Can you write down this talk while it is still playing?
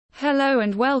Hello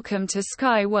and welcome to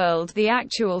Sky World. The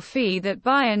actual fee that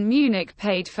Bayern Munich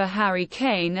paid for Harry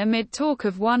Kane amid talk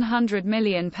of £100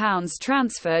 million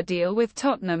transfer deal with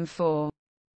Tottenham for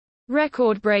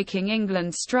record-breaking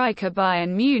England striker.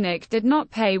 Bayern Munich did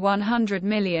not pay £100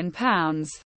 million,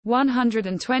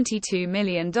 $122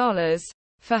 million,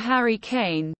 for Harry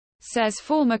Kane, says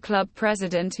former club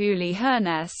president Uli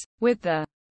Hoeneß, with the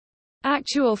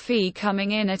actual fee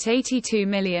coming in at £82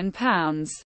 million.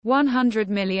 $100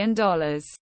 million.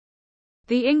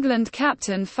 The England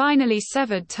captain finally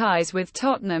severed ties with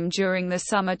Tottenham during the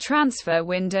summer transfer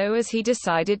window as he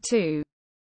decided to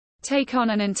take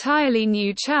on an entirely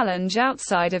new challenge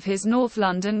outside of his North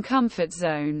London comfort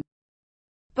zone.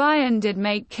 Bayern did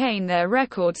make Kane their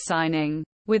record signing,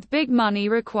 with big money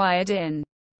required in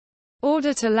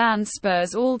order to land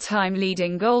Spurs' all-time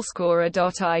leading goalscorer.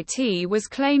 It was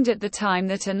claimed at the time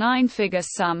that a nine-figure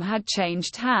sum had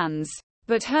changed hands,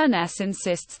 but Hoeneß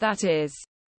insists that is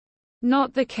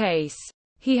not the case.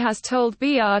 He has told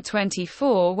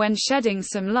BR24 when shedding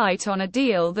some light on a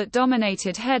deal that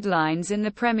dominated headlines in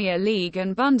the Premier League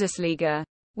and Bundesliga,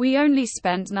 "We only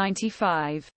spent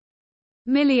 €95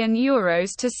 million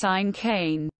to sign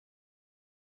Kane.